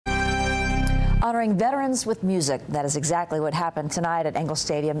Honoring veterans with music. That is exactly what happened tonight at Engle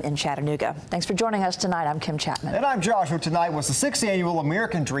Stadium in Chattanooga. Thanks for joining us tonight. I'm Kim Chapman. And I'm Joshua. Tonight was the 6th annual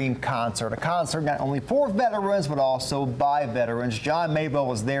American Dream Concert, a concert not only for veterans but also by veterans. John Maybell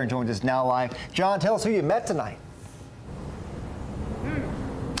was there and joins us now live. John, tell us who you met tonight.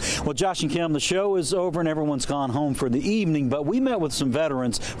 Well, Josh and Kim, the show is over and everyone's gone home for the evening, but we met with some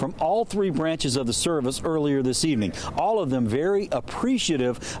veterans from all three branches of the service earlier this evening. All of them very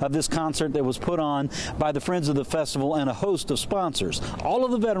appreciative of this concert that was put on by the Friends of the Festival and a host of sponsors. All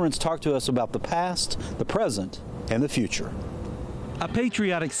of the veterans talked to us about the past, the present, and the future. A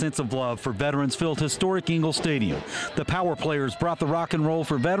patriotic sense of love for veterans filled historic Engle Stadium. The Power Players brought the rock and roll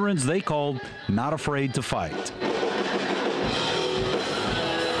for veterans they called Not Afraid to Fight.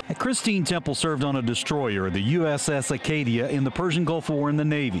 Christine Temple served on a destroyer, the USS Acadia, in the Persian Gulf War in the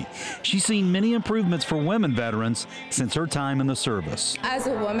Navy. She's seen many improvements for women veterans since her time in the service. As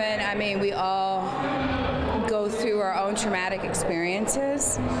a woman, I mean, we all go through our own traumatic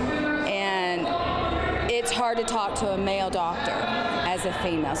experiences, and it's hard to talk to a male doctor as a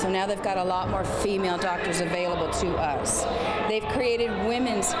female. So now they've got a lot more female doctors available to us. They've created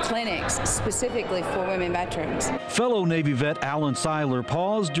women's clinics specifically for women veterans. Fellow Navy vet Alan Seiler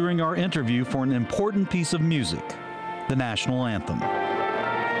paused during our interview for an important piece of music, the national anthem.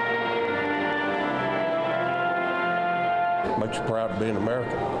 Makes you proud to be an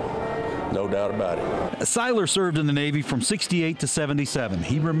American. No doubt about it. Seiler served in the Navy from '68 to '77.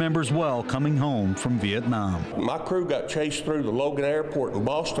 He remembers well coming home from Vietnam. My crew got chased through the Logan Airport in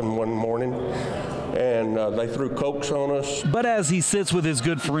Boston one morning, and they threw cokes on us. But as he sits with his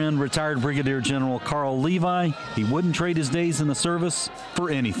good friend, retired Brigadier General Carl Levi, he wouldn't trade his days in the service for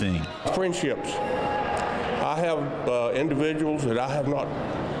anything. Friendships. I have individuals that I have not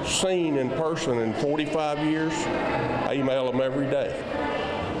seen in person in 45 years. I email them every day,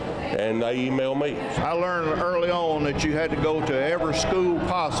 and they email me. I learned early on that you had to go to every school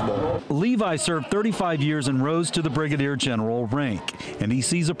possible. Levi served 35 years and rose to the Brigadier General rank, and he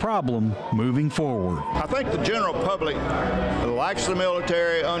sees a problem moving forward. I think the general public likes the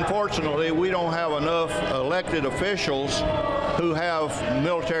military. Unfortunately, we don't have enough elected officials who have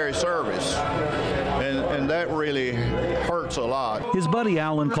military service, and that really hurts a lot. His buddy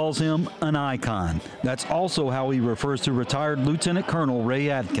Alan calls him an icon. That's also how he refers to retired Lieutenant Colonel Ray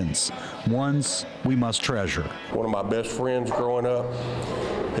Adkins, ones we must treasure. One of my best friends growing up,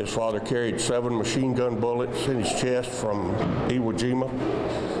 his father carried 7 machine gun bullets in his chest from Iwo Jima,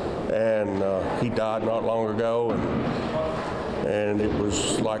 and he died not long ago, and it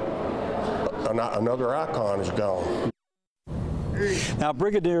was like another icon is gone. Now,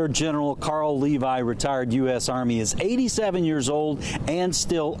 Brigadier General Carl Levi, retired U.S. Army, is 87 years old and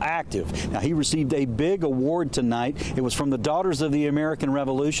still active. Now, he received a big award tonight. It was from the Daughters of the American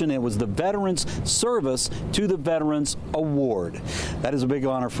Revolution. It was the Veterans Service to the Veterans Award. That is a big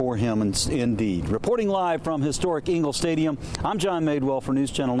honor for him, indeed. Reporting live from historic Engle Stadium, I'm John Madewell for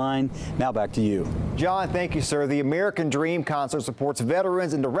News Channel 9. Now back to you. John, thank you, sir. The American Dream Concert supports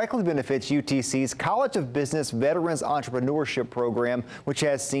veterans and directly benefits UTC's College of Business Veterans Entrepreneurship Program, which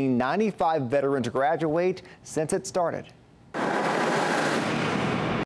has seen 95 veterans graduate since it started.